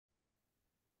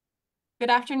Good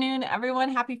afternoon,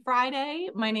 everyone. Happy Friday.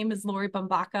 My name is Lori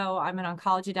Bumbaco. I'm an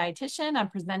oncology dietitian.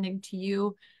 I'm presenting to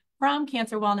you from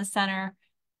Cancer Wellness Center,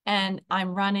 and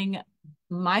I'm running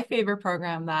my favorite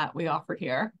program that we offer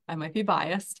here. I might be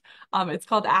biased. It's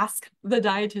called Ask the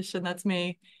Dietitian. That's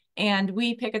me. And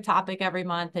we pick a topic every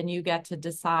month, and you get to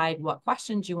decide what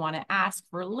questions you want to ask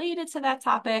related to that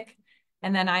topic.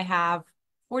 And then I have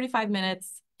 45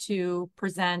 minutes to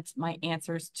present my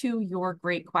answers to your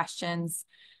great questions.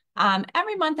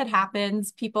 Every month it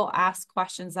happens, people ask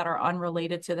questions that are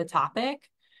unrelated to the topic.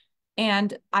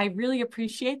 And I really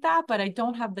appreciate that, but I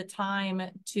don't have the time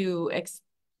to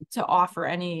offer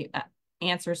any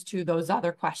answers to those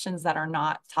other questions that are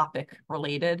not topic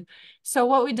related. So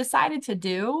what we decided to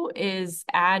do is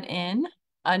add in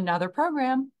another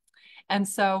program. And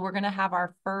so we're going to have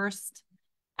our first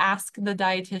Ask the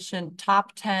Dietitian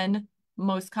top 10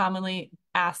 most commonly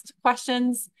asked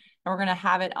questions. And we're going to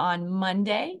have it on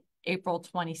Monday, April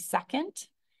 22nd.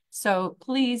 So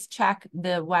please check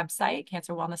the website,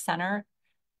 Cancer Wellness Center,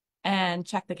 and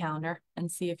check the calendar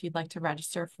and see if you'd like to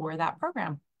register for that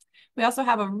program. We also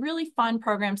have a really fun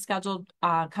program scheduled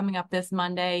coming up this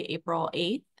Monday, April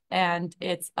 8th, and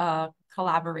it's a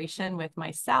collaboration with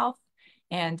myself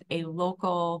and a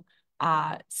local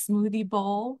smoothie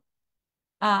bowl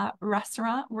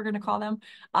restaurant, we're going to call them.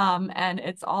 And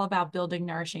it's all about building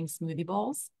nourishing smoothie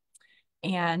bowls.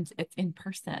 And it's in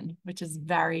person, which is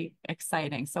very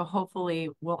exciting. So hopefully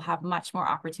we'll have much more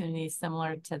opportunities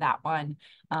similar to that one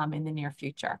in the near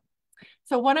future.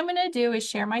 So what I'm going to do is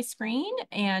share my screen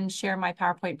and share my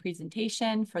PowerPoint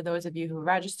presentation. For those of you who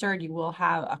registered, you will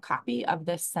have a copy of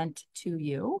this sent to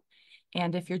you.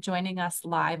 And if you're joining us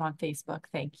live on Facebook,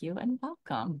 thank you and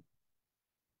welcome.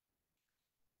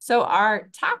 So our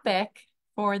topic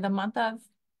for the month of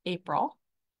April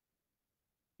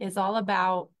is all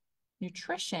about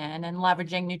nutrition and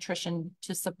leveraging nutrition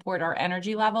to support our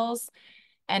energy levels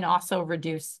and also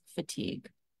reduce fatigue.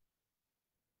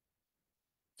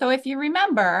 So if you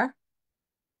remember,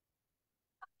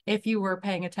 if you were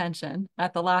paying attention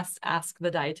at the last Ask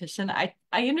the Dietitian,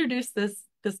 I introduced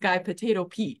this guy, Potato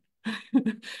Pete.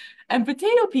 And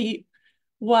Potato Pete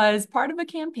was part of a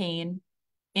campaign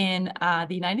in the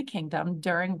United Kingdom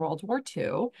during World War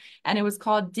II, and it was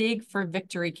called Dig for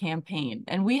Victory campaign.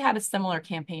 And we had a similar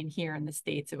campaign here in the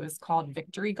States. It was called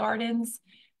Victory Gardens.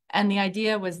 And the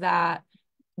idea was that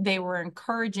they were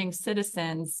encouraging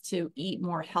citizens to eat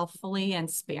more healthfully and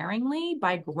sparingly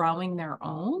by growing their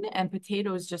own. And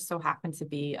potatoes just so happen to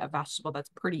be a vegetable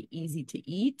that's pretty easy to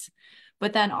eat,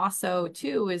 but then also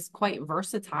too is quite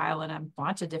versatile in a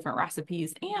bunch of different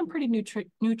recipes and pretty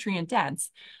nutrient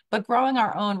dense. But growing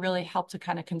our own really helped to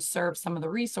kind of conserve some of the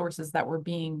resources that were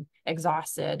being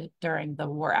exhausted during the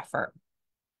war effort.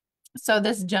 So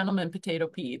this gentleman, Potato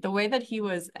Pete, the way that he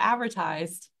was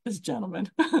advertised, this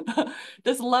gentleman,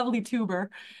 this lovely tuber,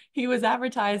 he was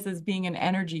advertised as being an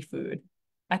energy food.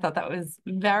 I thought that was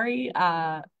very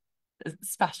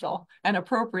special and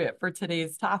appropriate for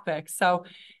today's topic. So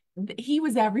he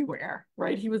was everywhere,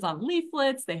 right? He was on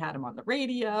leaflets. They had him on the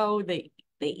radio. They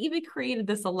even created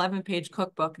this 11-page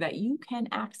cookbook that you can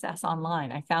access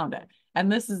online. I found it. And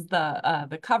this is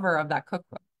the cover of that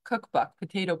cookbook,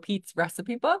 Potato Pete's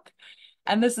recipe book.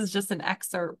 And this is just an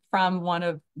excerpt from one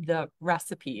of the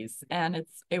recipes. And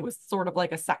it was sort of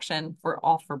like a section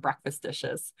for breakfast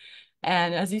dishes.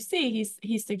 And as you see,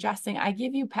 he's suggesting I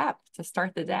give you pep to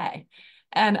start the day.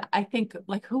 And I think,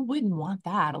 like, who wouldn't want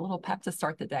that? A little pep to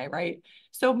start the day, right?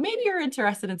 So maybe you're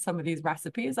interested in some of these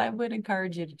recipes. I would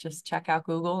encourage you to just check out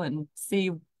Google and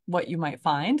see what you might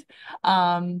find.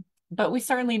 But we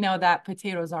certainly know that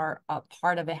potatoes are a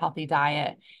part of a healthy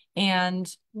diet.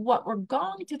 And what we're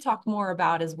going to talk more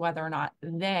about is whether or not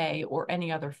they or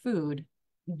any other food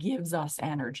gives us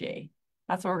energy.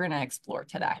 That's what we're going to explore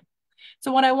today.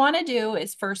 So what I want to do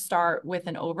is first start with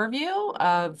an overview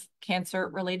of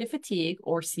cancer-related fatigue,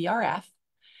 or CRF.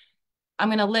 I'm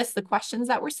going to list the questions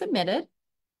that were submitted,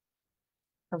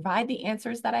 provide the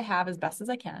answers that I have as best as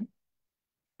I can,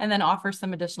 and then offer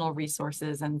some additional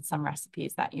resources and some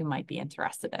recipes that you might be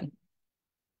interested in.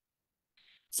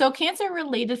 So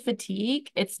cancer-related fatigue,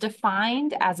 it's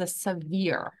defined as a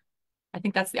severe, I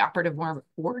think that's the operative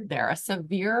word there, a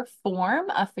severe form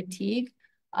of fatigue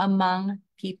among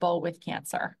people with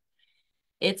cancer.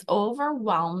 It's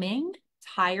overwhelming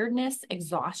tiredness,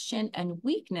 exhaustion, and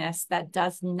weakness that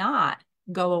does not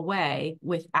go away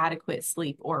with adequate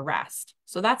sleep or rest.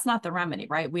 So that's not the remedy,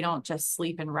 right? We don't just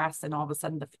sleep and rest and all of a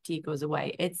sudden the fatigue goes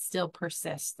away. It still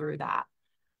persists through that.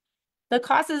 The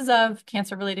causes of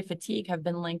cancer-related fatigue have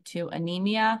been linked to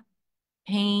anemia,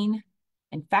 pain,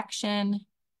 infection,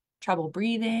 trouble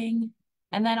breathing,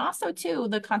 And then also too,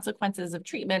 the consequences of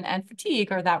treatment and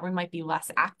fatigue are that we might be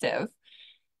less active,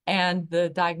 and the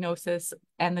diagnosis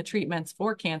and the treatments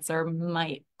for cancer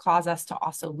might cause us to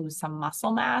also lose some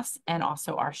muscle mass and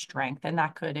also our strength. And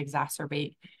that could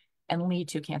exacerbate and lead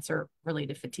to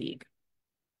cancer-related fatigue.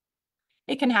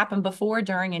 It can happen before,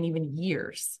 during, and even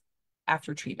years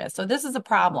after treatment. So this is a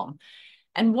problem.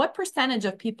 And what percentage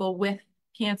of people with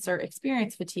cancer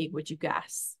experience fatigue, would you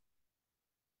guess?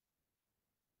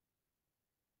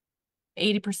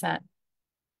 80%.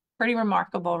 Pretty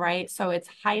remarkable, right? So it's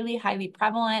highly, highly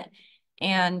prevalent,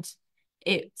 and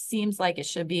it seems like it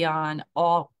should be on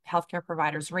all healthcare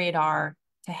providers' radar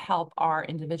to help our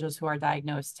individuals who are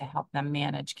diagnosed, to help them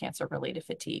manage cancer-related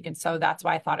fatigue. And so that's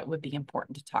why I thought it would be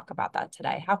important to talk about that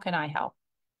today. How can I help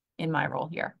in my role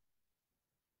here?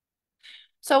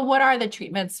 So what are the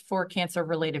treatments for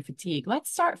cancer-related fatigue?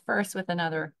 Let's start first with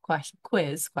another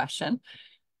quiz question.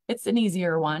 It's an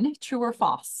easier one. True or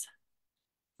false?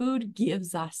 Food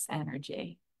gives us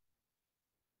energy.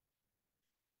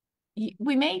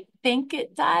 We may think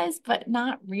it does, but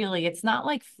not really. It's not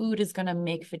like food is going to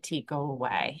make fatigue go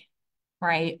away,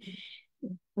 right?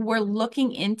 We're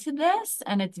looking into this,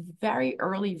 and it's very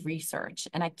early research,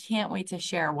 and I can't wait to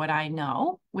share what I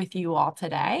know with you all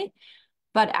today.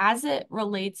 But as it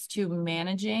relates to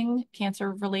managing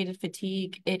cancer-related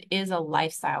fatigue, it is a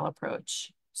lifestyle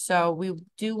approach. So we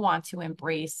do want to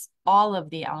embrace all of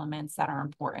the elements that are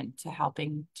important to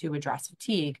helping to address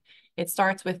fatigue. It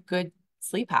starts with good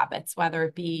sleep habits, whether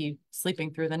it be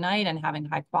sleeping through the night and having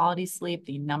high quality sleep,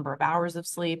 the number of hours of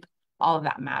sleep, all of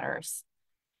that matters.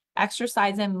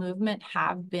 Exercise and movement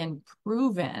have been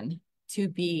proven to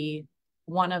be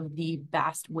one of the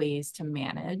best ways to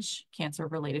manage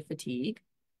cancer-related fatigue.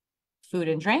 Food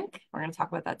and drink, we're going to talk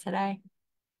about that today.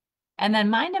 And then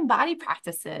mind and body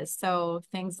practices. So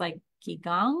things like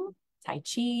Qigong, Tai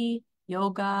Chi,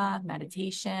 yoga,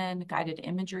 meditation, guided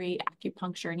imagery,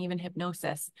 acupuncture, and even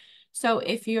hypnosis. So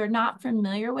if you're not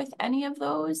familiar with any of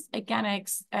those, again,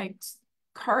 I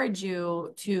encourage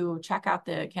you to check out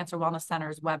the Cancer Wellness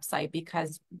Center's website,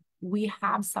 because we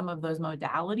have some of those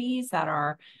modalities that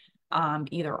are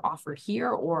either offered here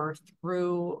or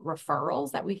through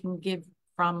referrals that we can give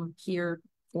from here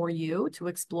for you to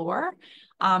explore.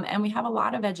 And we have a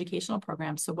lot of educational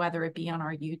programs. So whether it be on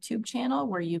our YouTube channel,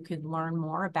 where you could learn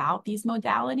more about these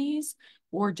modalities,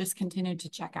 or just continue to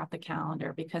check out the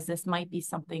calendar, because this might be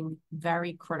something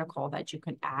very critical that you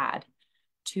can add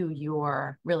to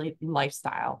your really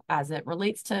lifestyle as it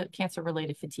relates to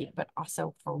cancer-related fatigue, but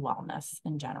also for wellness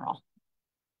in general.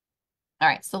 All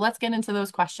right, so let's get into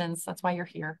those questions. That's why you're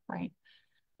here, right?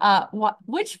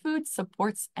 Which food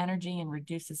supports energy and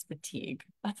reduces fatigue?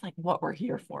 That's like what we're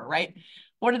here for, right?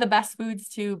 What are the best foods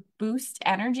to boost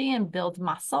energy and build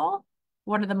muscle?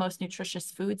 What are the most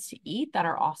nutritious foods to eat that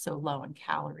are also low in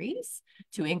calories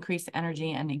to increase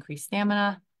energy and increase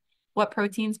stamina? What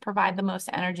proteins provide the most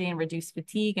energy and reduce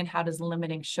fatigue? And how does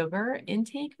limiting sugar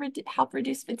intake help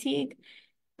reduce fatigue?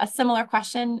 A similar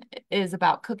question is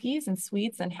about cookies and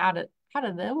sweets, and how do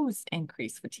those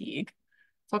increase fatigue?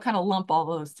 So I'll kind of lump all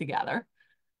those together.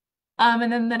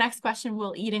 And then the next question,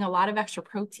 will eating a lot of extra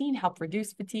protein help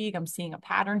reduce fatigue? I'm seeing a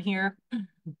pattern here.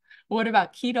 What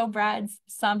about keto breads?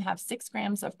 Some have 6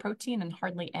 grams of protein and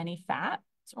hardly any fat.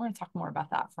 So we're going to talk more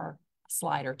about that for a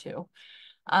slide or two.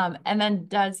 And then,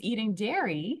 does eating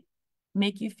dairy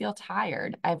make you feel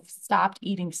tired? I've stopped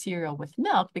eating cereal with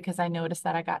milk because I noticed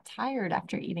that I got tired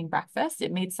after eating breakfast.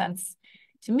 It made sense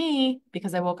to me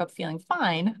because I woke up feeling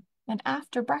fine. And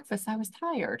after breakfast, I was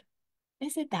tired.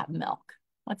 Is it that milk?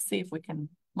 Let's see if we can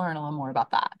learn a little more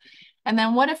about that. And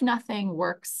then, what if nothing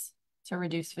works to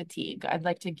reduce fatigue? I'd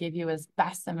like to give you as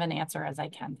best of an answer as I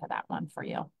can to that one for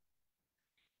you.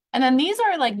 And then these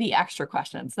are like the extra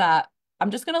questions that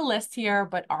I'm just going to list here,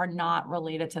 but are not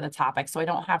related to the topic. So I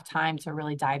don't have time to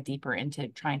really dive deeper into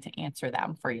trying to answer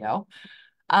them for you.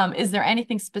 Is there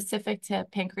anything specific to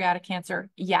pancreatic cancer?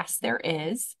 Yes, there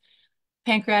is.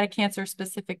 Pancreatic cancer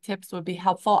specific tips would be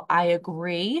helpful. I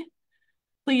agree.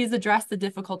 Please address the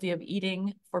difficulty of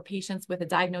eating for patients with a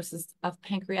diagnosis of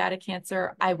pancreatic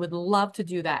cancer. I would love to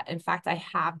do that. In fact, I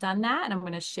have done that, and I'm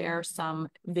going to share some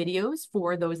videos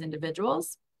for those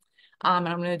individuals. And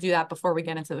I'm going to do that before we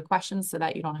get into the questions so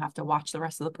that you don't have to watch the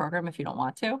rest of the program if you don't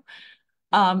want to.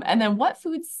 And then, what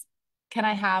foods can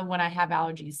I have when I have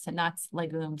allergies to nuts,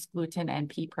 legumes, gluten, and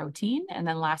pea protein? And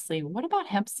then lastly, what about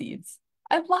hemp seeds?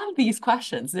 I love these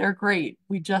questions. They're great.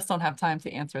 We just don't have time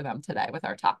to answer them today with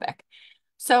our topic.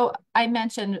 So I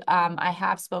mentioned I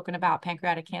have spoken about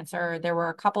pancreatic cancer. There were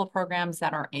a couple of programs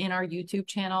that are in our YouTube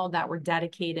channel that were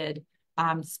dedicated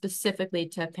specifically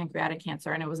to pancreatic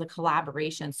cancer, and it was a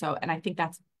collaboration. So, and I think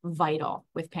that's vital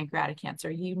with pancreatic cancer.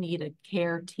 You need a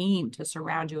care team to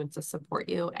surround you and to support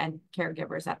you, and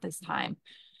caregivers at this time.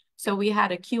 So we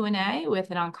had a Q&A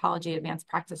with an oncology advanced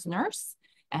practice nurse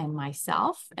and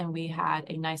myself, and we had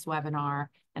a nice webinar,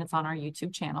 and it's on our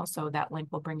YouTube channel. So that link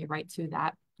will bring you right to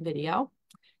that video.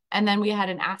 And then we had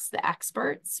an Ask the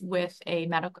Experts with a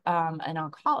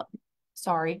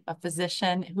a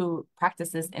physician who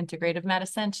practices integrative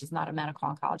medicine. She's not a medical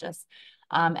oncologist.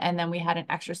 And then we had an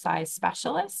exercise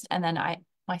specialist, and then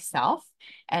myself,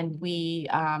 and we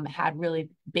had really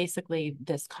basically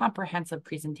this comprehensive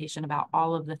presentation about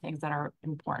all of the things that are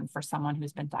important for someone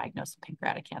who's been diagnosed with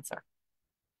pancreatic cancer.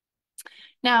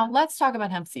 Now, let's talk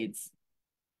about hemp seeds.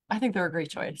 I think they're a great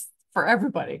choice for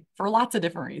everybody for lots of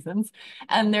different reasons.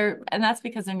 And that's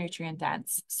because they're nutrient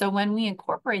dense. So when we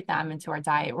incorporate them into our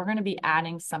diet, we're going to be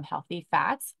adding some healthy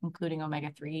fats, including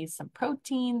omega-3s, some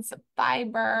proteins, some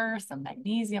fiber, some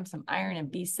magnesium, some iron, and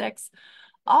B6,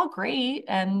 all great,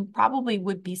 and probably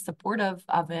would be supportive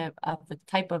of the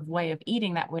type of way of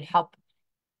eating that would help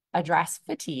address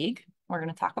fatigue. We're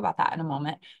going to talk about that in a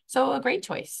moment. So a great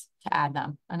choice to add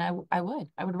them. And I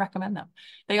would recommend them.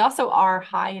 They also are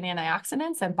high in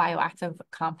antioxidants and bioactive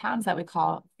compounds that we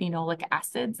call phenolic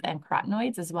acids and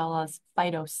carotenoids, as well as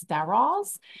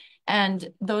phytosterols. And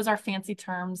those are fancy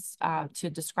terms to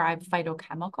describe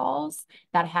phytochemicals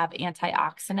that have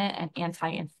antioxidant and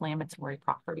anti-inflammatory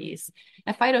properties.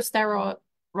 And phytosterols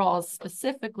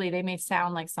specifically, they may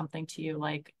sound like something to you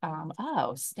like,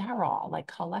 oh, sterol, like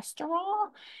cholesterol.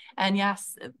 And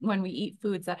yes, when we eat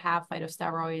foods that have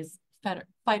phytosterols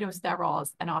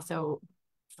and also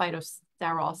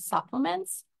phytosterol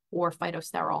supplements or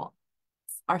phytosterol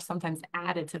are sometimes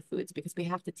added to foods because we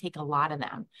have to take a lot of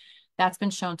them. That's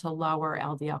been shown to lower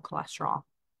LDL cholesterol.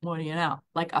 What do you know?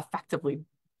 Like effectively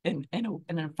in an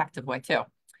effective way too.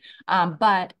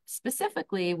 But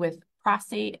specifically with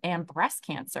prostate and breast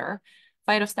cancer,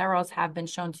 phytosterols have been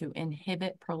shown to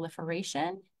inhibit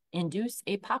proliferation, induce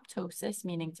apoptosis,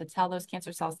 meaning to tell those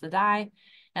cancer cells to die,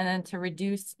 and then to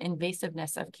reduce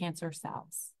invasiveness of cancer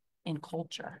cells in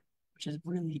culture, which is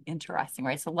really interesting,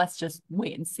 right? So let's just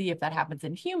wait and see if that happens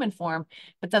in human form,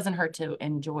 but doesn't hurt to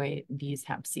enjoy these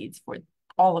hemp seeds for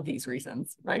all of these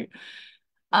reasons, right?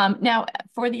 Now,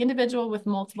 for the individual with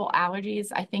multiple allergies,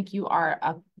 I think you are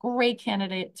a great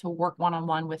candidate to work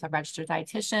one-on-one with a registered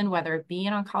dietitian, whether it be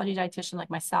an oncology dietitian like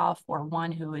myself or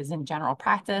one who is in general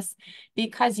practice,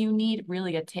 because you need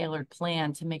really a tailored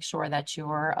plan to make sure that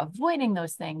you're avoiding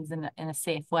those things in a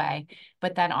safe way,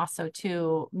 but then also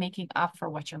to making up for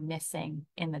what you're missing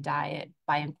in the diet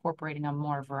by incorporating a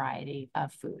more variety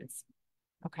of foods.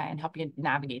 Okay, and help you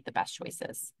navigate the best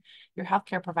choices. Your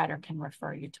healthcare provider can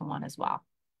refer you to one as well.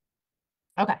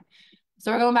 Okay, so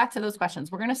we're going back to those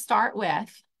questions. We're going to start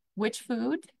with which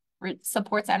food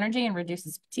supports energy and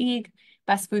reduces fatigue,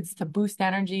 best foods to boost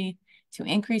energy, to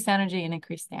increase energy and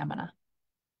increase stamina.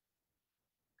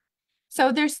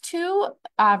 So there's two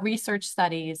research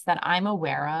studies that I'm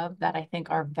aware of that I think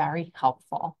are very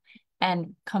helpful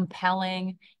and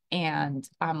compelling. And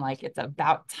I'm like, it's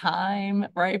about time,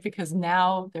 right? Because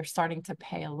now they're starting to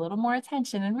pay a little more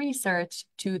attention and research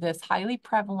to this highly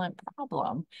prevalent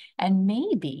problem. And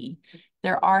maybe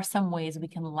there are some ways we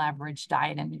can leverage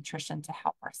diet and nutrition to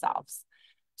help ourselves.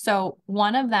 So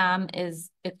one of them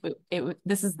is,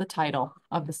 this is the title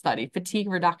of the study, Fatigue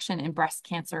Reduction in Breast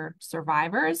Cancer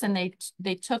Survivors. And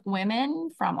they took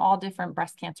women from all different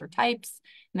breast cancer types,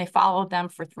 and they followed them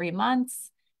for 3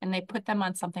 months. And they put them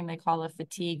on something they call a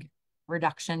fatigue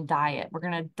reduction diet. We're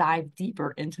going to dive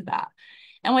deeper into that.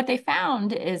 And what they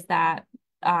found is that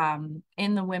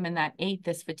in the women that ate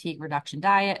this fatigue reduction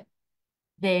diet,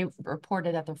 they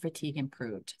reported that their fatigue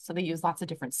improved. So they used lots of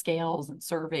different scales and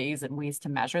surveys and ways to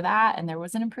measure that. And there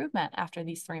was an improvement after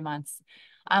these 3 months.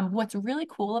 What's really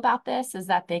cool about this is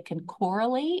that they can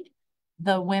correlate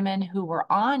the women who were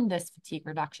on this fatigue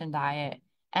reduction diet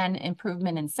and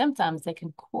improvement in symptoms. They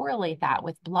can correlate that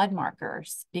with blood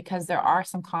markers because there are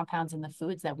some compounds in the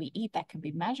foods that we eat that can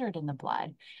be measured in the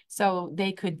blood. So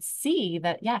they could see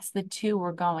that, yes, the two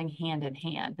were going hand in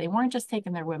hand. They weren't just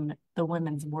taking the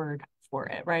women's word for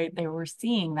it, right? They were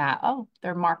seeing that, oh,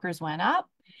 their markers went up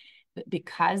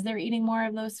because they're eating more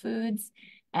of those foods.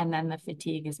 And then the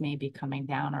fatigue is maybe coming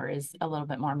down or is a little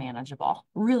bit more manageable.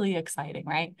 Really exciting,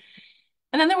 right?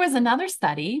 And then there was another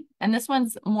study, and this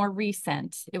one's more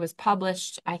recent. It was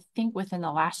published, I think, within the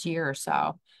last year or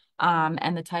so.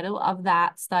 And the title of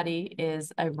that study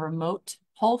is A Remote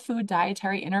Whole Food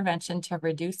Dietary Intervention to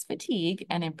Reduce Fatigue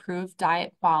and Improve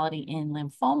Diet Quality in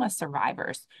Lymphoma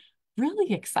Survivors.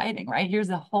 really exciting, right? Here's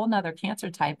a whole nother cancer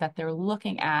type that they're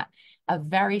looking at a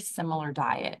very similar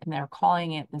diet, and they're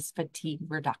calling it this fatigue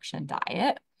reduction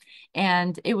diet.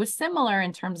 And it was similar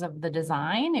in terms of the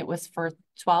design. It was for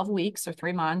 12 weeks or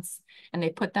 3 months, and they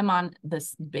put them on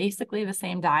this basically the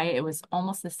same diet. It was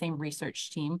almost the same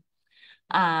research team.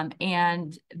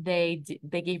 And they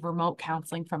gave remote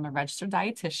counseling from a registered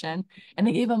dietitian, and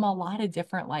they gave them a lot of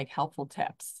different like helpful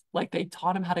tips. Like they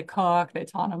taught them how to cook, they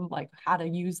taught them like how to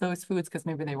use those foods because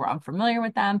maybe they were unfamiliar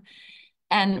with them.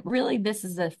 And really, this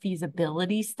is a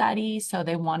feasibility study. So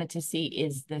they wanted to see,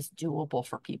 is this doable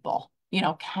for people?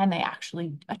 Can they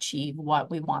actually achieve what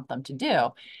we want them to do?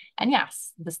 And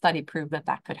yes, the study proved that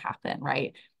that could happen,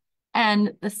 right?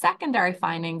 And the secondary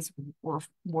findings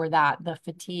were that the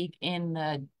fatigue in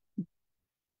the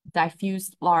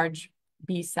diffuse large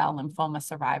B cell lymphoma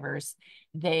survivors,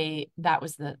 that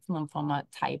was the lymphoma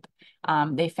type.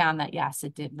 They found that yes,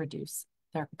 it did reduce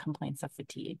their complaints of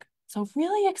fatigue. So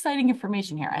really exciting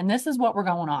information here. And this is what we're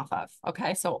going off of.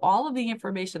 Okay. So all of the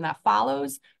information that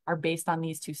follows are based on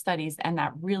these two studies and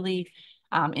that really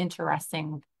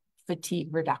interesting fatigue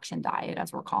reduction diet,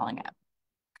 as we're calling it.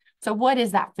 So what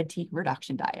is that fatigue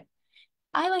reduction diet?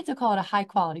 I like to call it a high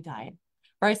quality diet,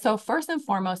 right? So first and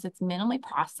foremost, it's minimally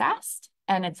processed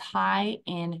and it's high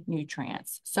in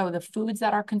nutrients. So the foods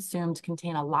that are consumed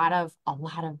contain a lot of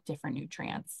different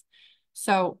nutrients.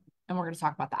 So, and we're going to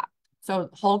talk about that. So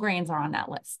whole grains are on that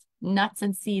list. Nuts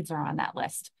and seeds are on that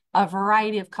list. A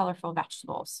variety of colorful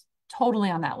vegetables,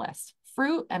 totally on that list.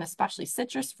 Fruit and especially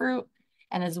citrus fruit,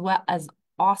 and as well as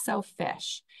also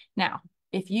fish. Now,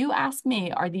 if you ask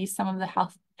me, are these some of the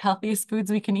healthiest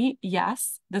foods we can eat?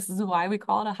 Yes. This is why we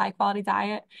call it a high quality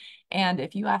diet. And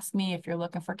if you ask me if you're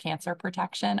looking for cancer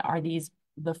protection, are these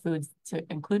the foods to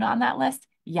include on that list?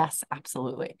 Yes,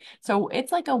 absolutely. So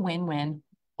it's like a win-win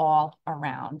all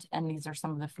around. And these are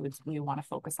some of the foods we want to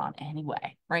focus on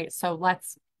anyway, right? So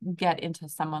let's get into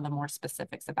some of the more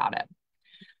specifics about it.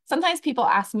 Sometimes people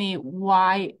ask me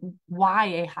why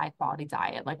a high quality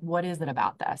diet? Like, what is it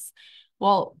about this?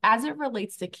 Well, as it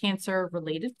relates to cancer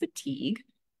related fatigue,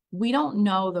 we don't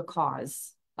know the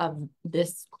cause of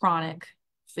this chronic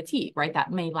fatigue, right? That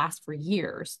may last for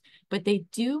years, but they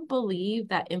do believe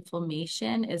that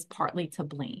inflammation is partly to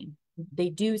blame. They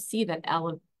do see that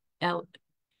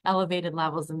elevated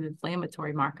levels of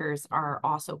inflammatory markers are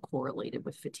also correlated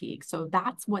with fatigue. So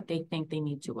that's what they think they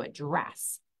need to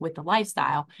address with the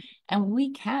lifestyle. And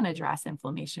we can address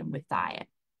inflammation with diet.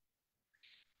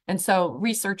 And so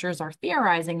researchers are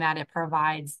theorizing that it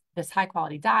provides this high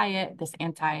quality diet, this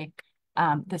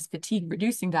fatigue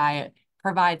reducing diet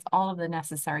provides all of the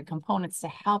necessary components to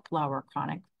help lower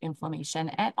chronic inflammation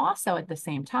and also at the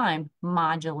same time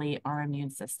modulate our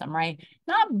immune system, right?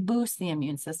 Not boost the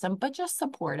immune system, but just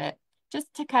support it,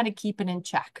 just to kind of keep it in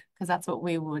check, because that's what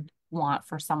we would want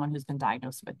for someone who's been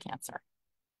diagnosed with cancer.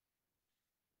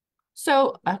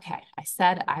 So, okay, I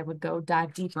said I would go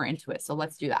dive deeper into it. So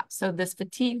let's do that. So this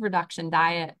fatigue reduction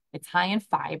diet, it's high in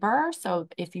fiber. So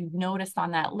if you noticed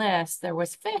on that list, there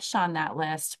was fish on that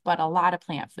list, but a lot of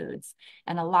plant foods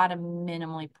and a lot of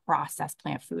minimally processed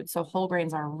plant foods. So whole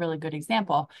grains are a really good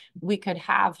example. We could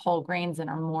have whole grains in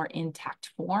a more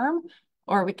intact form,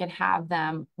 or we could have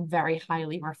them very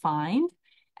highly refined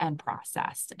and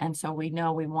processed. And so we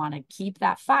know we want to keep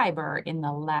that fiber in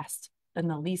the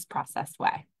least processed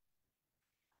way.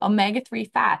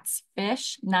 Omega-3 fats,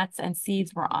 fish, nuts, and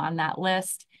seeds were on that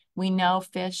list. We know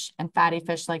fish and fatty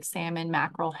fish like salmon,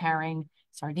 mackerel, herring,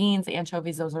 sardines,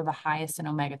 anchovies, those are the highest in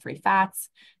omega-3 fats,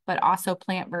 but also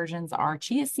plant versions are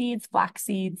chia seeds, flax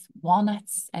seeds,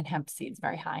 walnuts, and hemp seeds,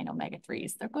 very high in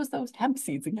omega-3s. There goes those hemp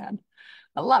seeds again.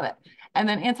 I love it. And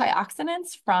then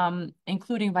antioxidants from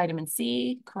including vitamin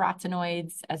C,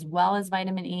 carotenoids, as well as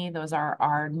vitamin E. Those are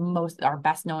our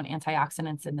best known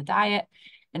antioxidants in the diet.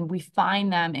 And we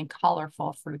find them in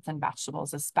colorful fruits and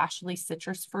vegetables, especially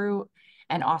citrus fruit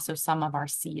and also some of our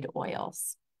seed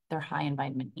oils. They're high in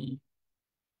vitamin E.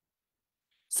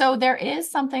 So there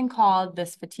is something called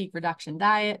this fatigue reduction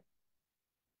diet,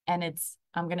 and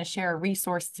I'm going to share a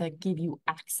resource to give you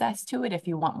access to it if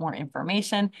you want more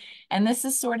information. And this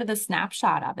is sort of the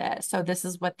snapshot of it. So this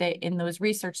is what in those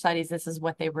research studies, this is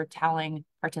what they were telling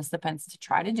participants to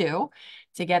try to do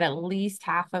to get at least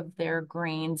half of their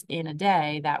grains in a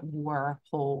day that were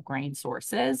whole grain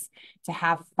sources, to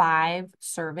have 5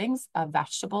 servings of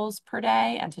vegetables per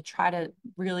day, and to try to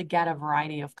really get a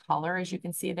variety of color. As you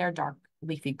can see there, dark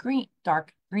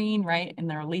green, right? And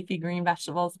they're leafy green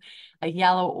vegetables, a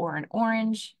yellow or an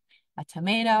orange, a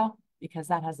tomato, because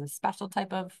that has a special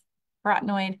type of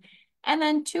carotenoid, and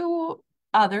then 2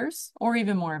 others, or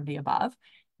even more of the above,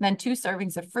 Then 2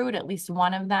 servings of fruit, at least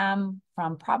one of them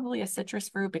from probably a citrus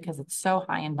fruit because it's so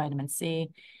high in vitamin C.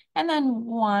 And then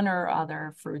one or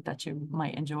other fruit that you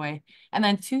might enjoy. And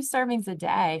then 2 servings a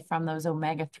day from those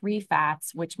omega-3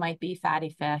 fats, which might be fatty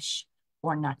fish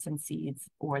or nuts and seeds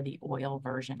or the oil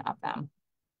version of them.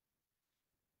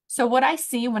 So what I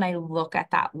see when I look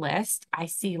at that list, I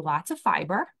see lots of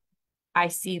fiber. I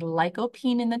see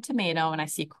lycopene in the tomato, and I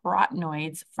see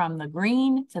carotenoids from the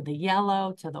green to the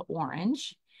yellow to the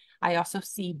orange. I also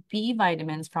see B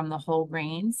vitamins from the whole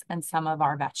grains and some of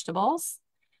our vegetables.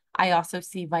 I also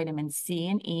see vitamin C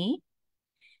and E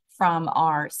from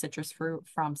our citrus fruit,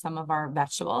 from some of our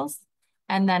vegetables,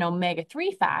 and then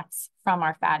omega-3 fats from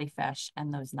our fatty fish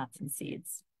and those nuts and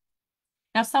seeds.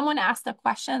 Now, someone asked a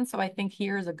question, so I think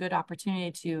here's a good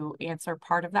opportunity to answer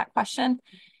part of that question.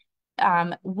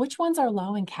 Which ones are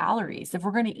low in calories? If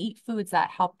we're going to eat foods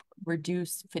that help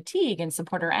reduce fatigue and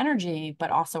support our energy, but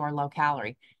also are low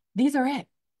calorie, these are it,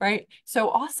 right? So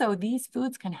also these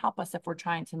foods can help us if we're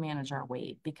trying to manage our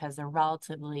weight because they're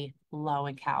relatively low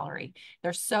in calorie.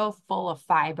 They're so full of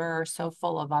fiber, so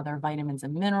full of other vitamins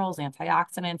and minerals,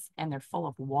 antioxidants, and they're full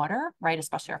of water, right?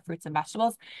 Especially our fruits and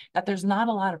vegetables, that there's not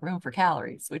a lot of room for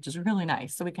calories, which is really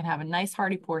nice. So we can have a nice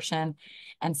hearty portion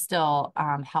and still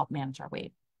help manage our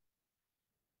weight.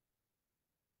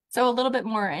 So a little bit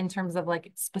more in terms of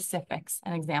like specifics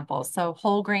and examples. So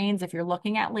whole grains, if you're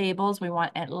looking at labels, we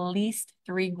want at least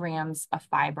 3 grams of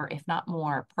fiber, if not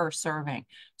more, per serving.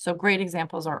 So great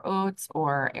examples are oats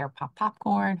or air pop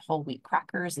popcorn, whole wheat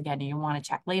crackers. Again, you want to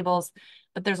check labels,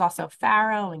 but there's also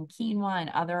farro and quinoa and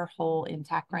other whole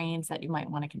intact grains that you might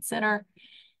want to consider.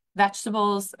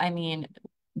 Vegetables, I mean,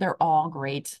 they're all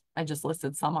great. I just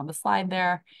listed some on the slide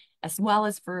there, as well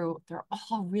as fruit. They're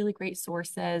all really great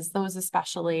sources. Those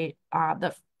especially,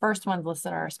 the first ones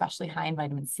listed are especially high in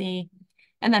vitamin C,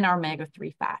 and then our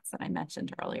omega-3 fats that I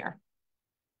mentioned earlier.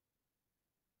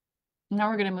 Now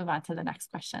we're going to move on to the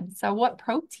next question. So what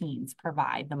proteins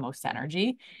provide the most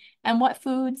energy and what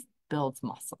foods builds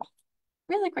muscle?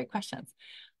 Really great questions.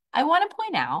 I want to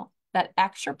point out that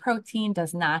extra protein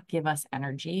does not give us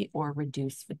energy or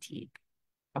reduce fatigue,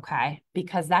 okay?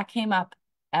 Because that came up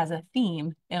as a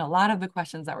theme in a lot of the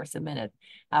questions that were submitted.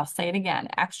 I'll say it again,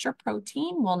 extra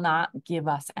protein will not give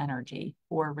us energy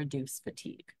or reduce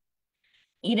fatigue.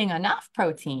 Eating enough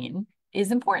protein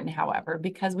is important, however,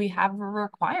 because we have a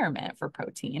requirement for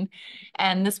protein,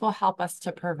 and this will help us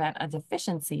to prevent a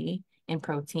deficiency in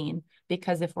protein,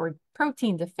 because if we're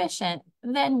protein deficient,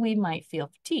 then we might feel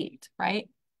fatigued, right?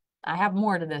 I have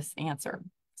more to this answer,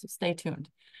 so stay tuned.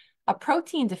 A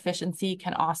protein deficiency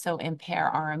can also impair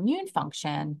our immune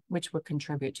function, which would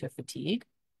contribute to fatigue.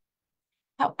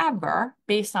 However,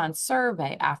 based on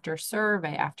survey after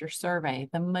survey after survey,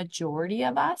 the majority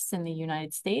of us in the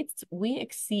United States, we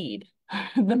exceed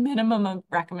the minimum of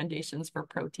recommendations for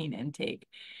protein intake,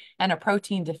 and a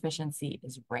protein deficiency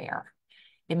is rare.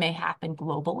 It may happen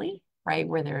globally, right,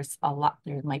 where there's a lot,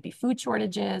 there might be food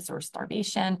shortages or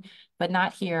starvation, but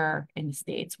not here in the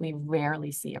States. We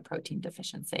rarely see a protein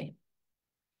deficiency.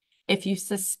 If you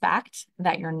suspect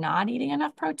that you're not eating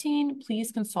enough protein,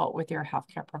 please consult with your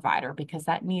healthcare provider because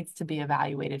that needs to be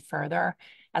evaluated further.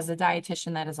 As a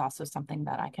dietitian, that is also something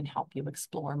that I can help you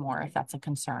explore more if that's a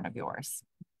concern of yours.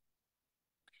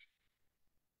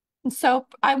 So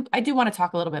I do want to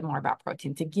talk a little bit more about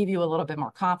protein to give you a little bit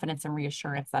more confidence and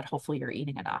reassurance that hopefully you're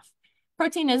eating enough.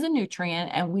 Protein is a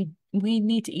nutrient and we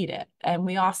need to eat it. And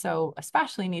we also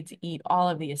especially need to eat all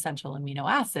of the essential amino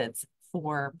acids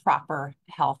for proper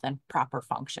health and proper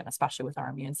function, especially with our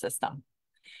immune system.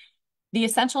 The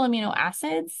essential amino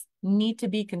acids need to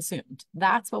be consumed.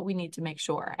 That's what we need to make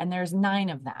sure. And there's 9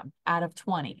 of them out of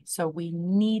 20. So we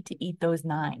need to eat those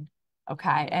 9.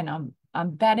 Okay. And I'm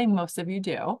betting most of you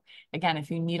do. Again,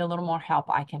 if you need a little more help,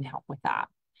 I can help with that.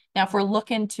 Now, if we're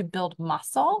looking to build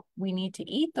muscle, we need to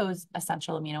eat those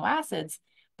essential amino acids,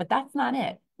 but that's not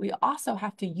it. We also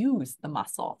have to use the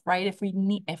muscle, right?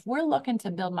 If we're looking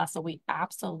to build muscle, we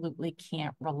absolutely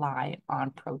can't rely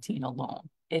on protein alone.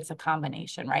 It's a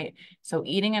combination, right? So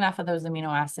eating enough of those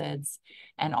amino acids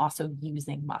and also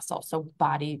using muscle. So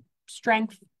body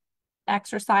strength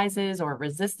exercises or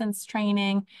resistance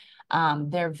training,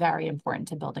 they're very important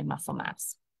to building muscle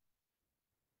mass.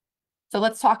 So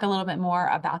let's talk a little bit more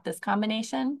about this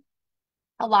combination.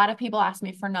 A lot of people ask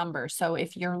me for numbers. So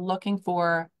if you're looking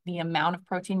for the amount of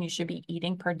protein you should be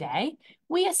eating per day,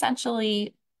 we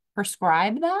essentially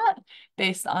prescribe that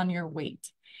based on your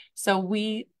weight. So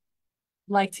we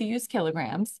like to use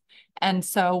kilograms. And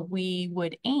so we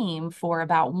would aim for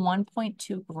about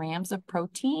 1.2 grams of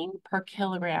protein per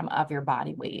kilogram of your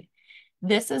body weight.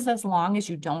 This is as long as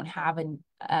you don't have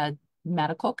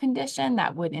medical condition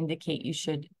that would indicate you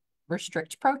should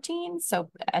restrict protein. So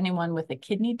anyone with a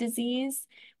kidney disease,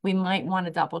 we might want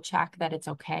to double check that it's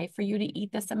okay for you to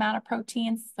eat this amount of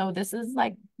protein. So this is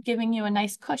like giving you a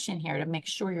nice cushion here to make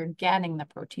sure you're getting the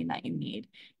protein that you need.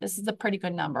 This is a pretty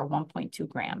good number, 1.2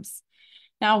 grams.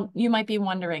 Now, you might be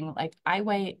wondering, like, I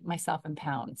weigh myself in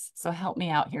pounds, so help me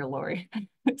out here, Lori.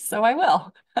 So I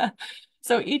will.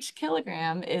 So each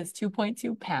kilogram is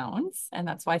 2.2 pounds, and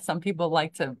that's why some people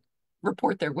like to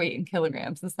report their weight in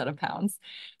kilograms instead of pounds.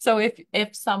 So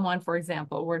if someone, for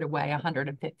example, were to weigh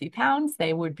 150 pounds,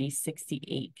 they would be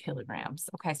 68 kilograms.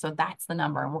 Okay, so that's the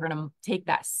number, and we're going to take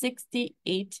that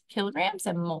 68 kilograms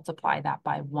and multiply that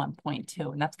by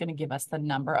 1.2, and that's going to give us the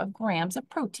number of grams of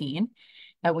protein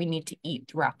that we need to eat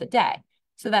throughout the day.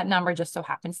 So that number just so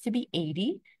happens to be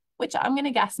 80, which I'm going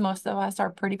to guess most of us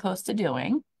are pretty close to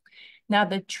doing. Now,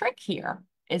 the trick here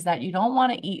is that you don't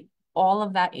want to eat all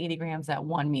of that 80 grams at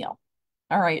one meal.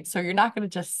 All right, so you're not going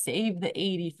to just save the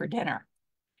 80 for dinner.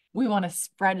 We want to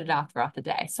spread it out throughout the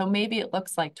day. So maybe it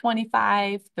looks like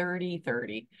 25, 30,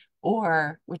 30,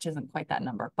 or which isn't quite that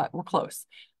number, but we're close.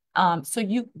 So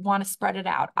you want to spread it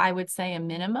out. I would say a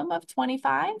minimum of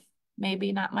 25,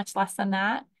 maybe not much less than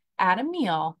that, at a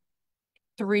meal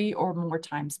 3 or more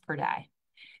times per day.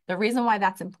 The reason why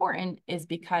that's important is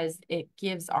because it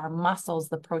gives our muscles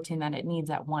the protein that it needs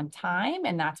at one time,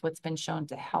 and that's what's been shown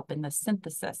to help in the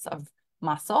synthesis of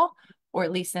muscle, or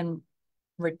at least in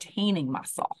retaining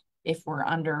muscle if we're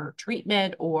under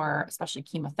treatment, or especially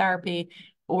chemotherapy,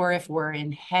 or if we're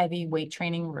in heavy weight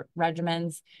training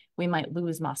regimens, we might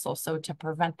lose muscle. So to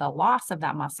prevent the loss of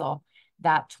that muscle,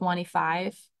 that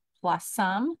 25 plus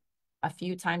some a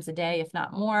few times a day, if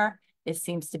not more, it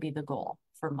seems to be the goal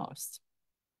for most.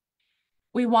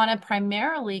 We want to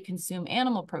primarily consume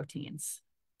animal proteins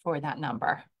for that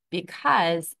number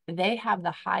because they have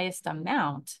the highest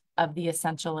amount of the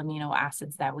essential amino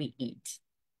acids that we eat.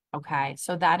 Okay,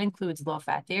 so that includes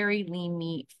low-fat dairy, lean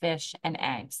meat, fish, and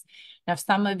eggs. Now,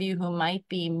 some of you who might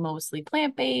be mostly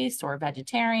plant-based or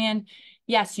vegetarian,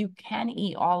 yes, you can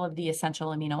eat all of the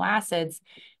essential amino acids,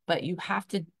 but you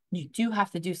do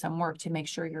have to do some work to make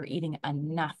sure you're eating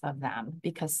enough of them,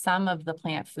 because some of the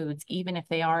plant foods, even if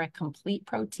they are a complete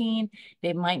protein,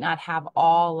 they might not have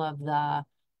all of the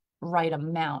right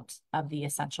amount of the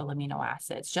essential amino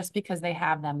acids. Just because they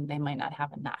have them, they might not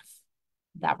have enough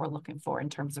that we're looking for in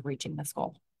terms of reaching this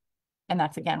goal. And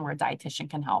that's, again, where a dietitian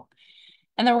can help.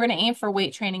 And then we're going to aim for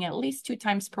weight training at least 2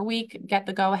 times per week, get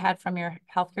the go-ahead from your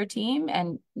healthcare team.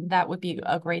 And that would be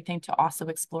a great thing to also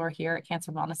explore here at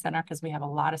Cancer Wellness Center, because we have a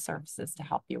lot of services to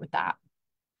help you with that.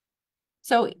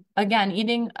 So again,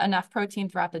 eating enough protein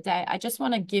throughout the day, I just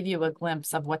want to give you a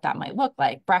glimpse of what that might look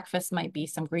like. Breakfast might be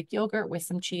some Greek yogurt with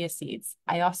some chia seeds.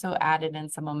 I also added in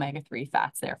some omega-3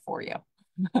 fats there for you.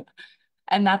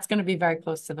 And that's going to be very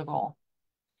close to the goal.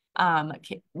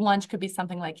 Lunch could be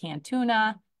something like canned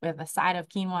tuna with a side of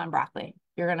quinoa and broccoli.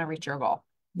 You're going to reach your goal.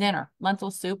 Dinner,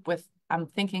 lentil soup with, I'm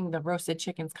thinking the roasted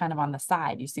chicken's kind of on the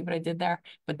side. You see what I did there?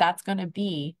 But that's going to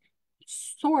be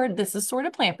this is sort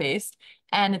of plant-based,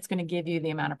 and it's going to give you the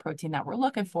amount of protein that we're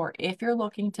looking for if you're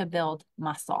looking to build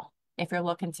muscle, if you're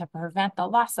looking to prevent the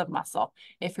loss of muscle,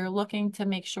 if you're looking to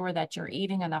make sure that you're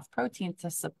eating enough protein to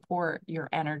support your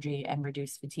energy and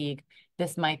reduce fatigue.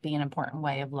 This might be an important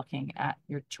way of looking at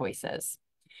your choices.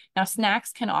 Now,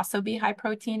 snacks can also be high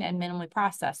protein and minimally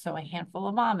processed. So a handful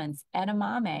of almonds,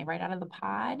 edamame right out of the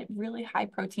pod, really high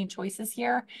protein choices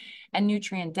here, and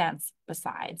nutrient dense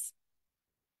besides.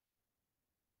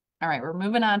 All right, we're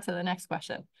moving on to the next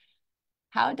question.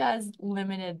 How does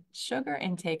limited sugar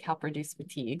intake help reduce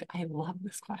fatigue? I love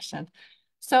this question.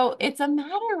 So it's a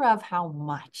matter of how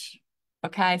much.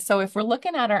 Okay, so if we're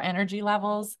looking at our energy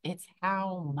levels, it's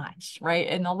how much, right?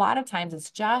 And a lot of times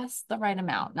it's just the right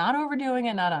amount, not overdoing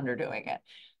it, not underdoing it.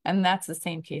 And that's the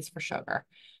same case for sugar.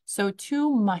 So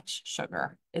too much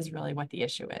sugar is really what the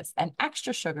issue is. And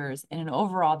extra sugars in an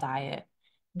overall diet,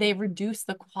 they reduce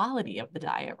the quality of the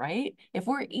diet, right? If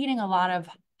we're eating a lot of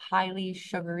highly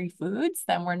sugary foods,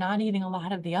 then we're not eating a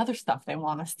lot of the other stuff they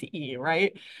want us to eat,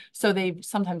 right? So they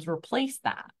sometimes replace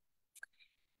that.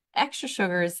 Extra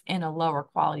sugars in a lower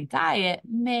quality diet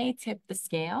may tip the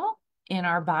scale in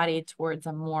our body towards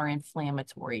a more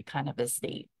inflammatory kind of a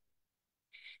state.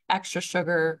 Extra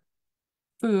sugar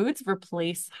foods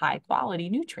replace high quality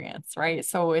nutrients, right?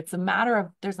 So there's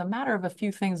a matter of a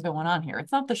few things going on here.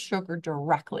 It's not the sugar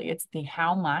directly, it's the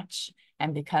how much,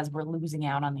 and because we're losing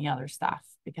out on the other stuff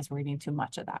because we're eating too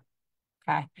much of that.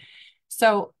 Okay.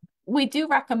 So we do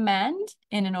recommend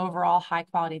in an overall high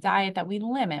quality diet that we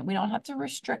limit. We don't have to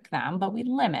restrict them, but we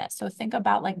limit. So think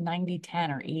about like 90-10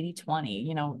 or 80-20.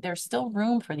 You know, there's still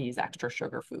room for these extra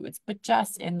sugar foods, but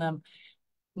just in the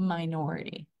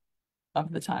minority of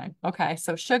the time. Okay.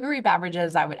 So sugary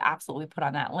beverages, I would absolutely put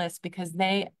on that list because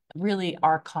they really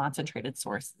are concentrated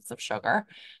sources of sugar.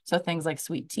 So things like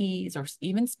sweet teas or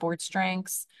even sports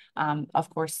drinks, of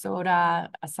course, soda,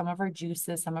 some of our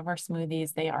juices, some of our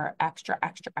smoothies, they are extra,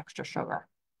 extra, extra sugar.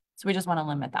 So we just want to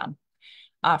limit them.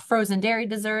 Frozen dairy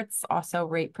desserts also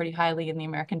rate pretty highly in the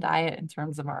American diet in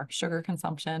terms of our sugar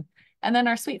consumption. And then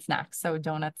our sweet snacks. So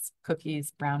donuts,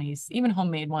 cookies, brownies, even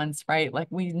homemade ones, right? Like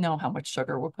we know how much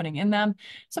sugar we're putting in them.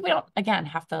 So we don't, again,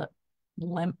 have to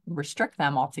restrict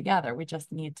them altogether. We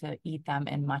just need to eat them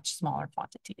in much smaller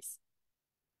quantities.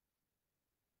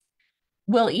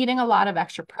 Will eating a lot of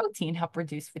extra protein help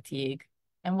reduce fatigue?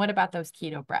 And what about those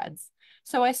keto breads?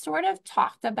 So I sort of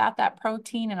talked about that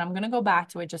protein, and I'm going to go back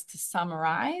to it just to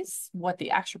summarize what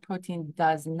the extra protein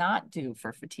does not do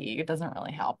for fatigue. It doesn't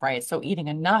really help, right? So eating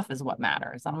enough is what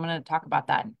matters. I'm going to talk about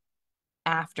that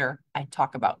after I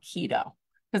talk about keto,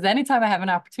 because anytime I have an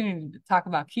opportunity to talk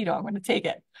about keto, I'm going to take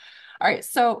it. All right.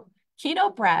 So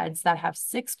keto breads that have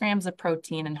 6 grams of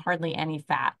protein and hardly any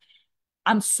fat.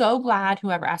 I'm so glad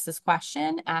whoever asked this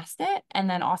question asked it and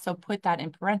then also put that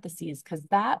in parentheses because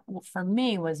that for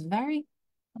me was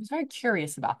I was very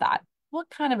curious about that.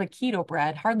 What kind of a keto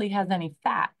bread hardly has any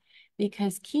fat?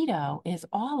 Because keto is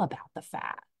all about the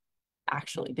fat,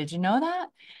 actually. Did you know that?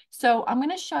 So I'm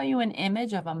going to show you an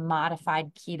image of a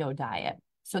modified keto diet.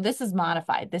 So this is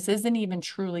modified. This isn't even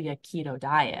truly a keto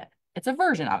diet. It's a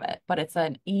version of it, but it's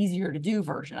an easier to do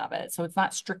version of it. So it's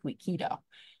not strictly keto.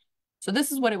 So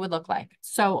this is what it would look like.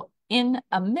 So in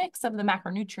a mix of the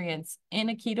macronutrients in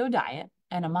a keto diet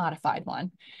and a modified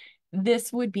one,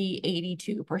 this would be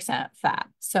 82% fat.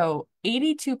 So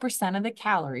 82% of the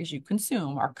calories you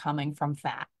consume are coming from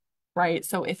fat, right?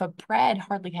 So if a bread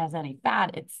hardly has any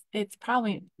fat, it's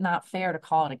probably not fair to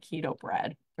call it a keto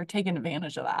bread. They're taking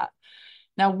advantage of that.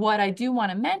 Now, what I do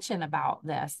want to mention about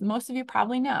this, most of you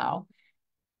probably know,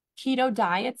 keto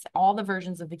diets, all the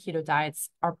versions of the keto diets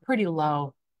are pretty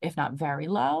low, if not very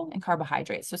low, in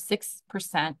carbohydrates. So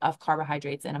 6% of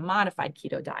carbohydrates in a modified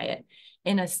keto diet.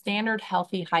 In a standard,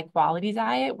 healthy, high quality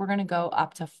diet, we're going to go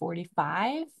up to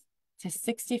 45 to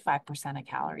 65% of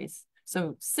calories.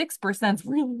 So 6% is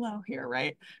really low here,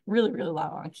 right? Really, really low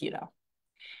on keto.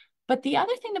 But the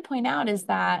other thing to point out is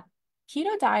that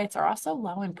keto diets are also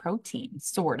low in protein,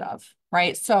 sort of,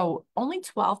 right? So only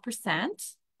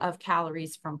 12% of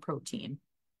calories from protein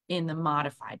in the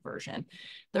modified version.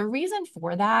 The reason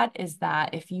for that is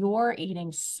that if you're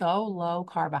eating so low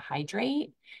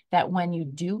carbohydrate that when you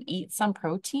do eat some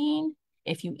protein,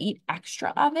 if you eat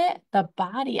extra of it, the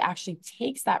body actually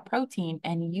takes that protein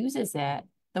and uses it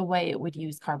the way it would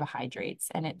use carbohydrates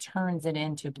and it turns it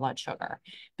into blood sugar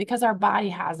because our body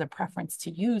has a preference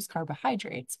to use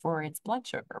carbohydrates for its blood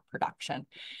sugar production.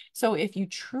 So if you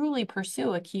truly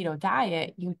pursue a keto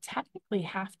diet, you technically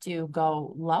have to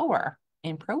go lower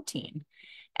in protein.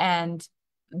 And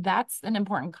that's an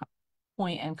important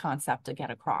point and concept to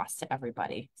get across to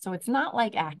everybody. So it's not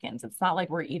like Atkins. It's not like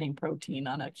we're eating protein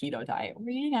on a keto diet. We're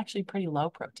eating actually pretty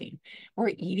low protein.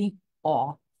 We're eating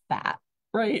all fat,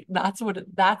 right? That's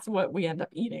what we end up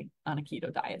eating on a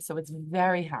keto diet. So it's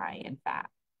very high in fat.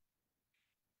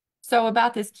 So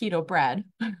about this keto bread,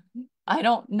 I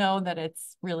don't know that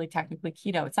it's really technically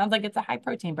keto. It sounds like it's a high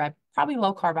protein bread, probably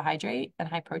low carbohydrate and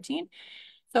high protein.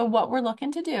 So what we're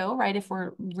looking to do, right, if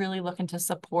we're really looking to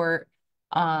support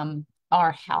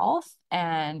our health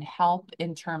and help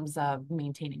in terms of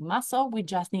maintaining muscle, we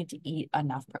just need to eat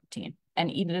enough protein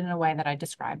and eat it in a way that I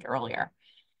described earlier.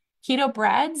 Keto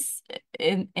breads,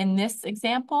 in this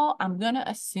example, I'm going to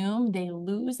assume they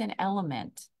lose an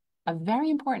element, a very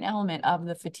important element of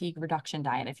the fatigue reduction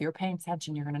diet. If you're paying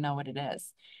attention, you're going to know what it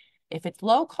is. If it's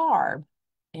low carb,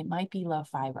 it might be low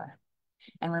fiber.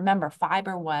 And remember,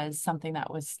 fiber was something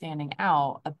that was standing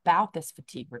out about this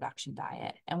fatigue reduction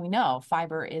diet. And we know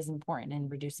fiber is important in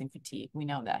reducing fatigue. We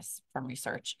know this from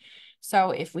research. So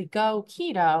if we go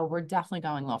keto, we're definitely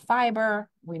going low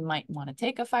fiber. We might want to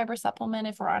take a fiber supplement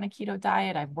if we're on a keto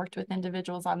diet. I've worked with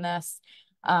individuals on this.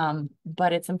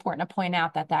 But it's important to point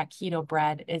out that that keto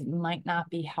bread might not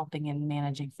be helping in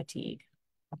managing fatigue.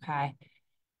 Okay.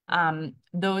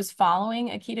 Those following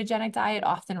a ketogenic diet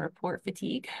often report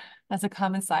fatigue as a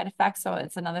common side effect. So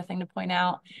it's another thing to point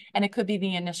out. And it could be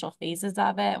the initial phases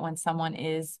of it when someone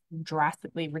is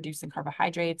drastically reducing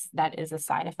carbohydrates. That is a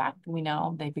side effect. We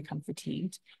know they become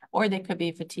fatigued, or they could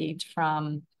be fatigued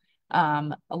from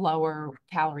a lower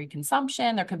calorie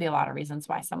consumption. There could be a lot of reasons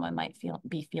why someone might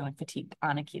be feeling fatigued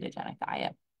on a ketogenic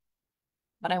diet.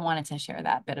 But I wanted to share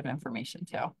that bit of information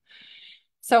too.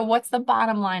 So what's the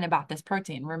bottom line about this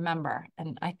protein? Remember,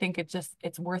 and I think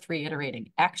it's worth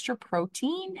reiterating, extra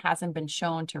protein hasn't been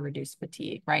shown to reduce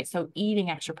fatigue, right? So eating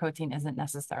extra protein isn't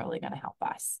necessarily going to help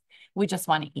us. We just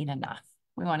want to eat enough.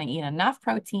 We want to eat enough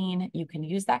protein. You can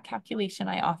use that calculation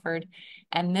I offered,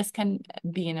 and this can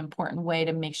be an important way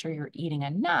to make sure you're eating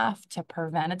enough to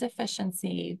prevent a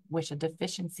deficiency, which a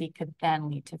deficiency could then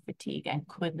lead to fatigue and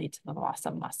could lead to the loss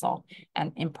of muscle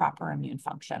and improper immune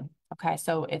function. Okay,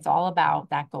 so it's all about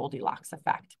that Goldilocks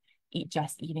effect.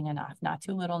 Eating enough, not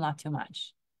too little, not too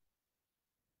much.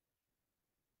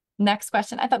 Next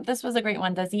question. I thought this was a great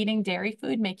one. Does eating dairy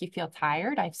food make you feel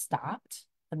tired? I've stopped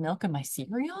the milk in my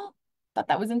cereal. Thought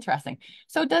that was interesting.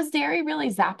 So does dairy really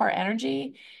zap our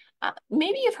energy?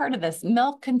 Maybe you've heard of this.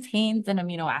 Milk contains an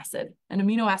amino acid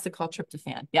called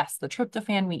tryptophan. Yes, the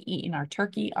tryptophan we eat in our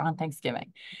turkey on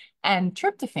Thanksgiving. And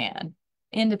tryptophan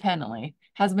independently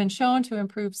has been shown to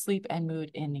improve sleep and mood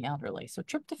in the elderly. So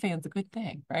tryptophan's a good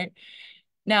thing, right?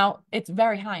 Now, it's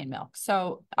very high in milk.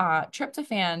 So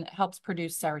tryptophan helps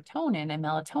produce serotonin and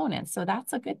melatonin. So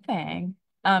that's a good thing.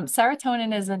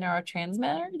 Serotonin is a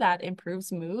neurotransmitter that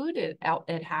improves mood.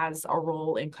 It has a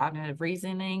role in cognitive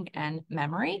reasoning and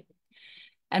memory.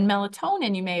 And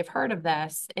melatonin, you may have heard of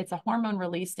this. It's a hormone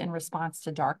released in response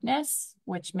to darkness,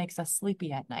 which makes us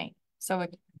sleepy at night.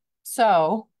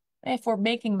 So if we're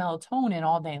making melatonin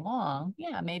all day long,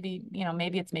 yeah, maybe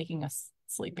it's making us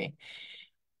sleepy.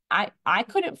 I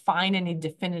couldn't find any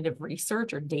definitive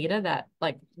research or data that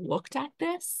like looked at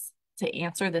this to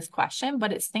answer this question,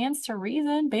 but it stands to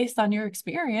reason based on your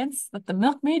experience that the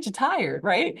milk made you tired,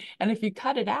 right? And if you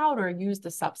cut it out or use the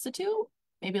substitute,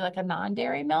 maybe like a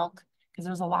non-dairy milk, because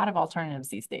there's a lot of alternatives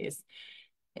these days.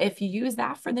 If you use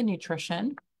that for the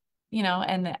nutrition,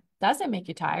 and that doesn't make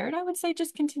you tired, I would say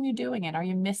just continue doing it. Are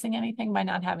you missing anything by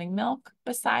not having milk?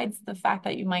 Besides the fact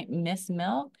that you might miss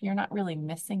milk, you're not really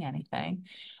missing anything.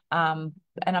 And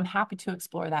I'm happy to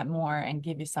explore that more and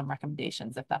give you some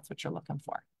recommendations if that's what you're looking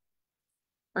for.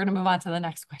 We're going to move on to the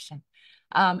next question.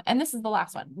 And this is the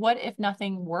last one. What if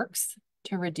nothing works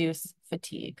to reduce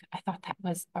fatigue? I thought that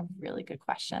was a really good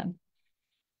question.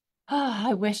 Oh,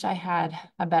 I wish I had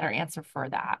a better answer for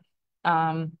that.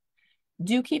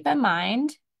 Do keep in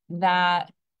mind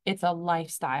that it's a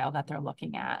lifestyle that they're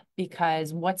looking at,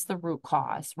 because what's the root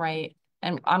cause, right?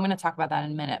 And I'm going to talk about that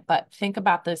in a minute, but think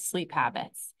about the sleep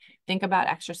habits. Think about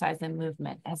exercise and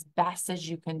movement as best as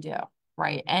you can do,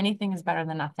 right? Anything is better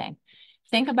than nothing.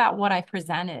 Think about what I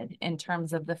presented in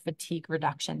terms of the fatigue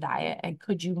reduction diet, and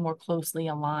could you more closely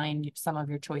align some of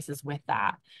your choices with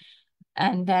that?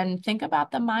 And then think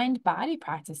about the mind-body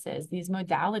practices. These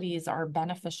modalities are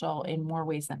beneficial in more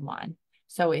ways than one.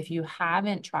 So if you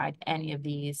haven't tried any of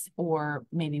these, or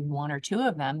maybe one or two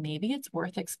of them, maybe it's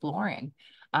worth exploring.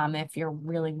 If you're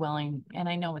really willing, and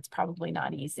I know it's probably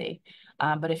not easy,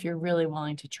 but if you're really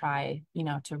willing to try,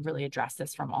 to really address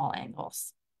this from all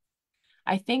angles.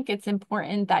 I think it's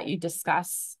important that you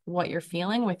discuss what you're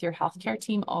feeling with your healthcare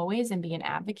team always and be an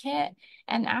advocate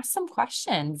and ask some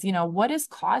questions. What is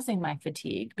causing my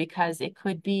fatigue? Because it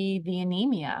could be the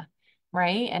anemia,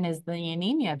 right? And is the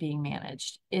anemia being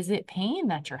managed? Is it pain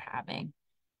that you're having?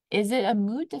 Is it a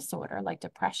mood disorder like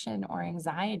depression or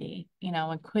anxiety?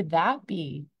 And could that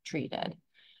be treated?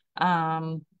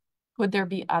 Could there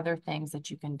be other things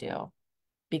that you can do?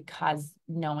 Because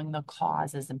knowing the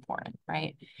cause is important,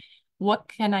 right? What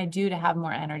can I do to have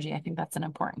more energy? I think that's an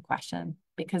important question,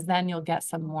 because then you'll get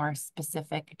some more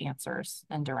specific answers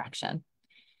and direction.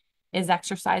 Is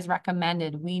exercise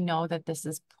recommended? We know that this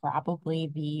is probably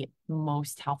the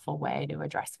most helpful way to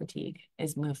address fatigue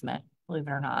is movement, believe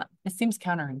it or not. It seems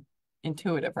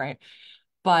counterintuitive, right?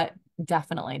 But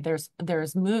definitely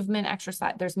there's movement,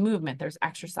 exercise, there's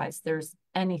exercise, there's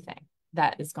anything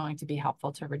that is going to be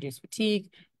helpful to reduce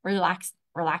fatigue.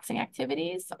 Relaxing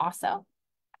activities also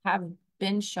have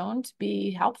been shown to be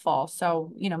helpful.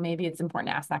 So, maybe it's important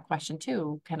to ask that question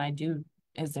too.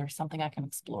 Is there something I can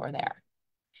explore there?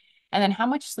 And then how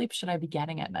much sleep should I be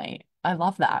getting at night? I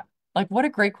love that. Like, what a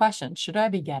great question. Should I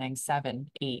be getting 7,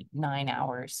 8, 9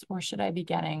 hours? Or should I be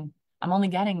I'm only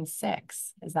getting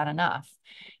 6. Is that enough?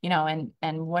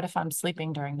 And what if I'm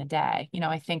sleeping during the day?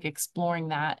 I think exploring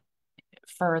that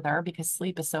further, because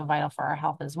sleep is so vital for our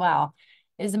health as well,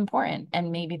 is important.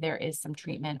 And maybe there is some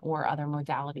treatment or other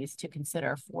modalities to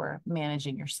consider for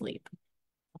managing your sleep.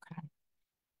 Okay.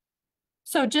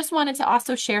 So just wanted to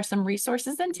also share some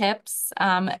resources and tips.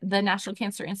 The National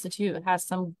Cancer Institute has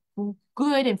some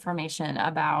good information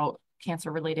about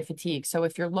cancer-related fatigue. So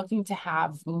if you're looking to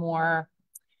have more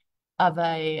of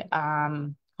a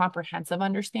comprehensive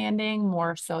understanding,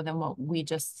 more so than what we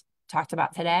just talked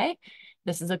about today,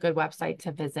 this is a good website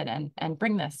to visit and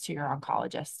bring this to your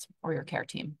oncologist or your care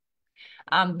team.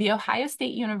 The Ohio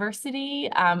State University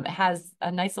has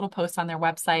a nice little post on their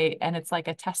website, and it's like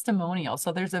a testimonial.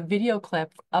 So there's a video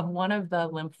clip of one of the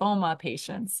lymphoma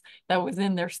patients that was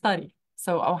in their study.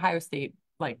 So Ohio State,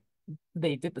 like,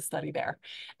 they did the study there.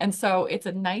 And so it's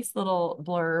a nice little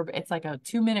blurb. It's like a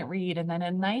 2-minute read, and then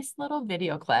a nice little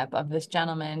video clip of this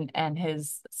gentleman and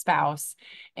his spouse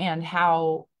and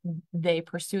how they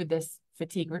pursued this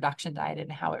fatigue reduction diet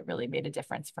and how it really made a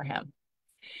difference for him.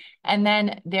 And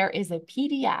then there is a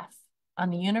PDF on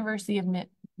the University of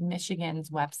Michigan's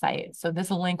website. So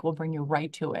this link will bring you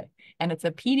right to it. And it's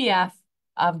a PDF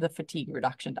of the fatigue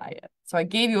reduction diet. So I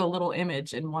gave you a little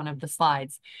image in one of the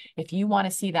slides. If you want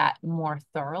to see that more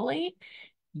thoroughly,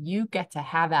 you get to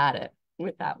have at it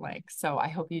with that link. So I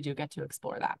hope you do get to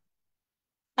explore that.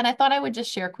 And I thought I would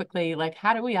just share quickly, like,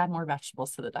 how do we add more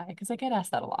vegetables to the diet? Because I get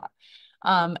asked that a lot.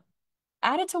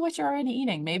 Add it to what you're already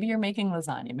eating. Maybe you're making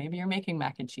lasagna. Maybe you're making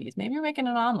mac and cheese. Maybe you're making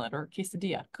an omelet or a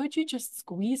quesadilla. Could you just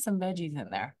squeeze some veggies in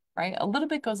there, right? A little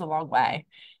bit goes a long way,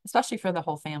 especially for the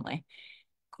whole family.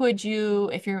 Could you,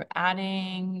 if you're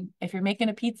making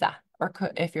a pizza or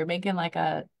if you're making like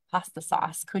a pasta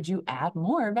sauce, could you add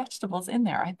more vegetables in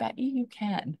there? I bet you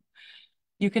can.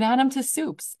 You can add them to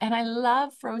soups. And I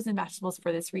love frozen vegetables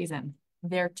for this reason.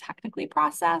 They're technically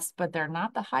processed, but they're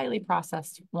not the highly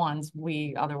processed ones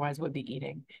we otherwise would be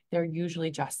eating. They're usually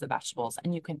just the vegetables,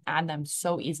 and you can add them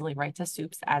so easily right to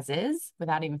soups as is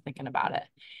without even thinking about it.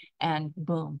 And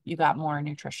boom, you got more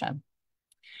nutrition.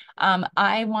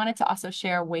 I wanted to also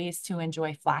share ways to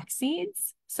enjoy flax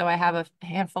seeds. So I have a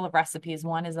handful of recipes.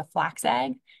 One is a flax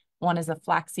egg, one is a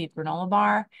flaxseed granola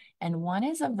bar, and one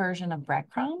is a version of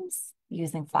breadcrumbs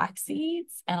using flax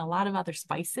seeds and a lot of other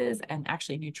spices and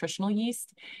actually nutritional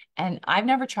yeast. And I've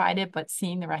never tried it, but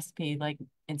seeing the recipe like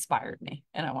inspired me,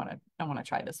 and I want to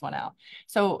try this one out.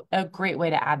 So a great way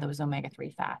to add those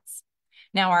omega-3 fats.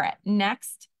 Now our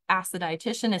next Ask the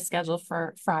Dietitian is scheduled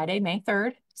for Friday, May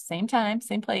 3rd, same time,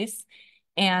 same place.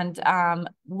 And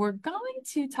we're going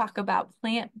to talk about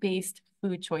plant-based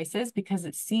food choices because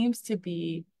it seems to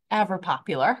be ever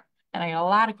popular. And I got a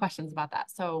lot of questions about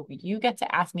that. So you get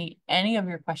to ask me any of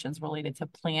your questions related to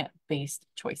plant-based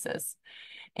choices.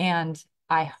 And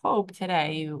I hope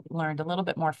today you learned a little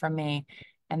bit more from me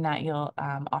and that you'll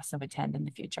also attend in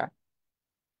the future.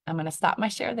 I'm going to stop my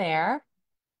share there.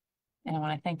 And I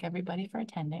want to thank everybody for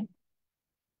attending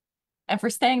and for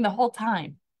staying the whole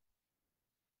time,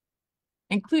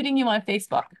 including you on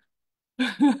Facebook.